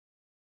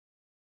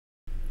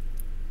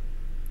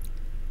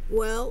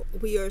Well,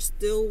 we are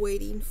still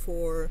waiting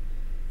for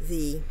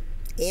the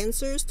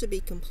answers to be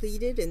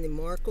completed in the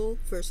Markle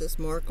versus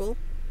Markle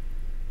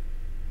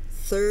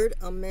third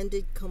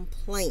amended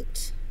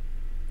complaint.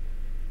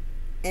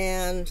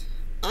 And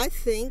I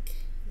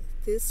think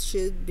this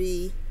should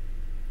be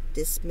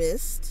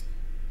dismissed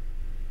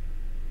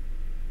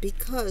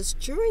because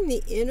during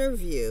the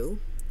interview,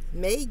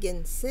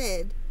 Meghan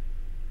said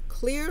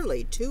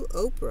clearly to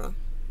Oprah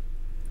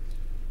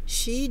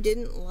she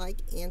didn't like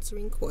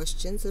answering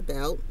questions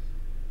about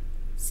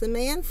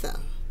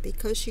Samantha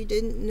because she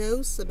didn't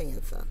know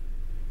Samantha.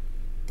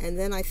 And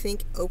then I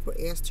think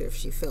Oprah asked her if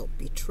she felt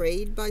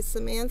betrayed by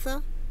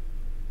Samantha.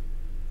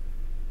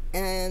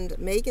 And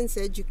Meghan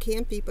said you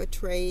can't be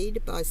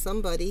betrayed by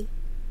somebody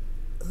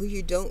who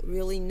you don't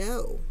really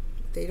know.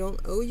 They don't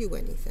owe you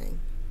anything.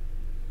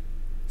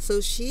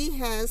 So she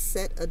has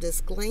set a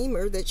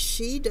disclaimer that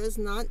she does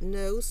not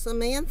know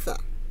Samantha.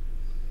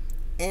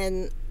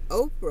 And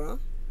Oprah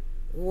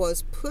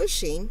was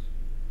pushing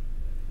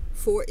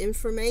for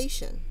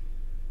information,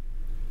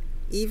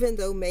 even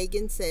though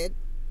Meghan said,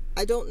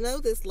 I don't know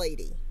this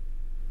lady.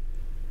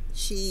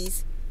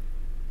 She's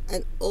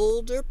an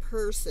older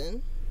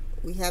person.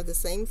 We have the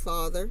same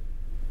father,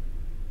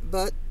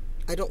 but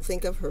I don't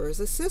think of her as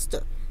a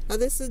sister. Now,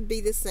 this would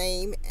be the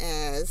same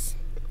as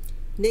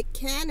Nick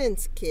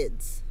Cannon's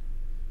kids.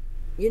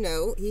 You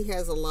know, he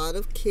has a lot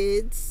of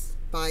kids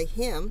by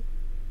him,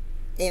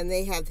 and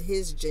they have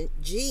his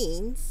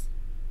genes,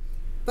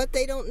 but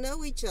they don't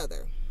know each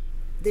other.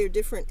 They're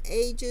different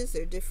ages,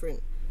 they're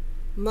different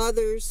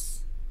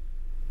mothers.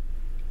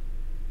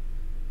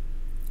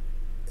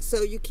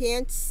 So you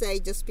can't say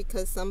just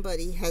because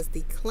somebody has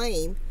the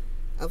claim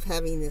of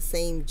having the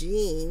same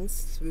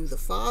genes through the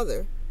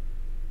father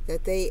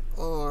that they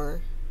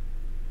are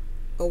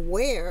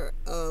aware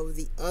of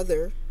the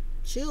other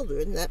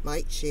children that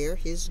might share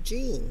his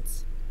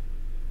genes.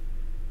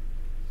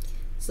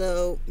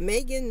 So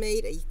Meghan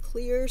made a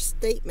clear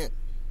statement.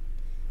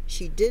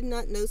 She did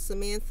not know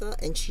Samantha,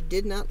 and she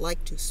did not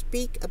like to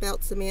speak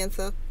about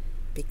Samantha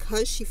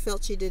because she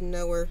felt she didn't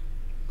know her.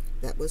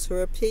 That was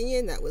her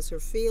opinion. That was her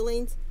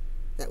feelings.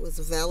 That was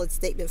a valid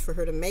statement for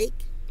her to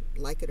make,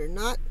 like it or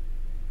not.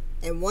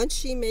 And once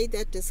she made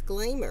that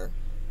disclaimer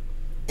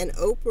and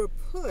Oprah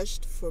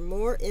pushed for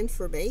more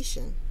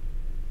information,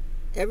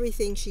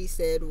 everything she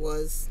said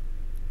was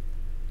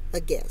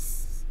a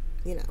guess.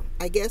 You know,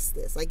 I guess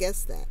this, I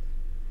guess that.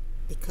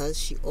 Because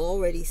she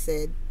already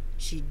said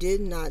she did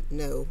not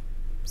know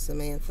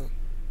Samantha.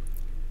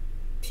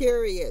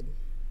 Period.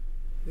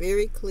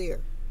 Very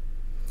clear.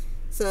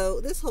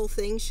 So this whole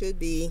thing should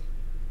be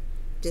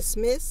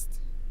dismissed,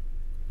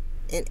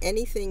 and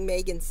anything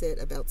Meghan said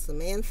about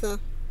Samantha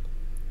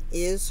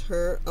is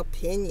her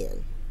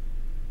opinion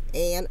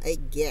and a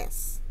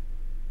guess.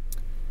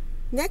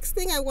 Next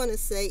thing I want to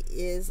say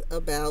is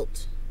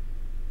about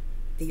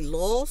the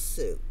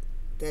lawsuit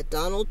that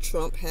Donald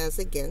Trump has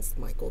against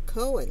Michael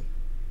Cohen.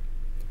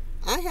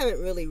 I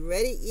haven't really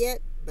read it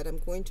yet, but I'm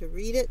going to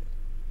read it.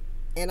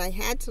 And I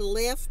had to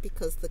laugh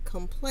because the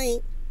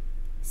complaint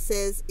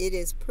says it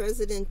is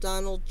President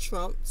Donald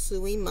Trump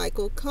suing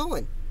Michael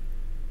Cohen.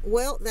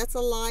 Well, that's a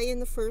lie in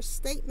the first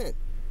statement.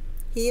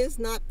 He is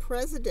not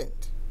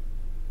president.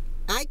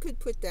 I could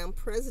put down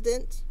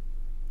president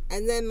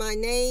and then my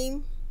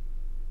name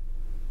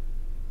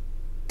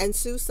and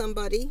sue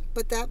somebody,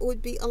 but that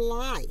would be a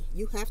lie.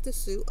 You have to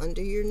sue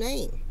under your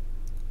name.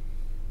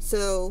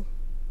 So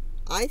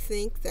I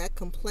think that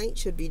complaint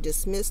should be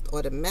dismissed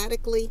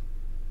automatically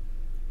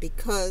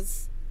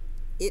because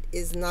it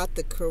is not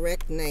the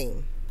correct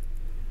name.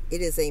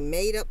 It is a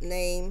made-up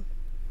name.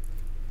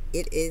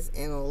 It is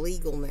an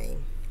illegal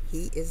name.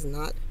 He is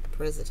not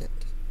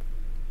president.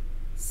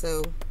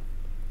 So,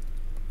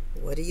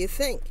 what do you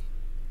think?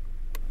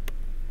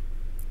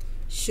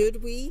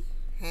 Should we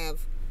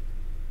have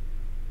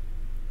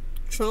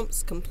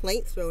Trump's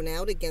complaint thrown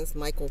out against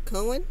Michael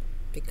Cohen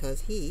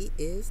because he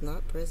is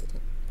not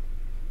president?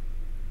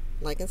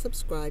 Like and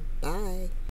subscribe. Bye.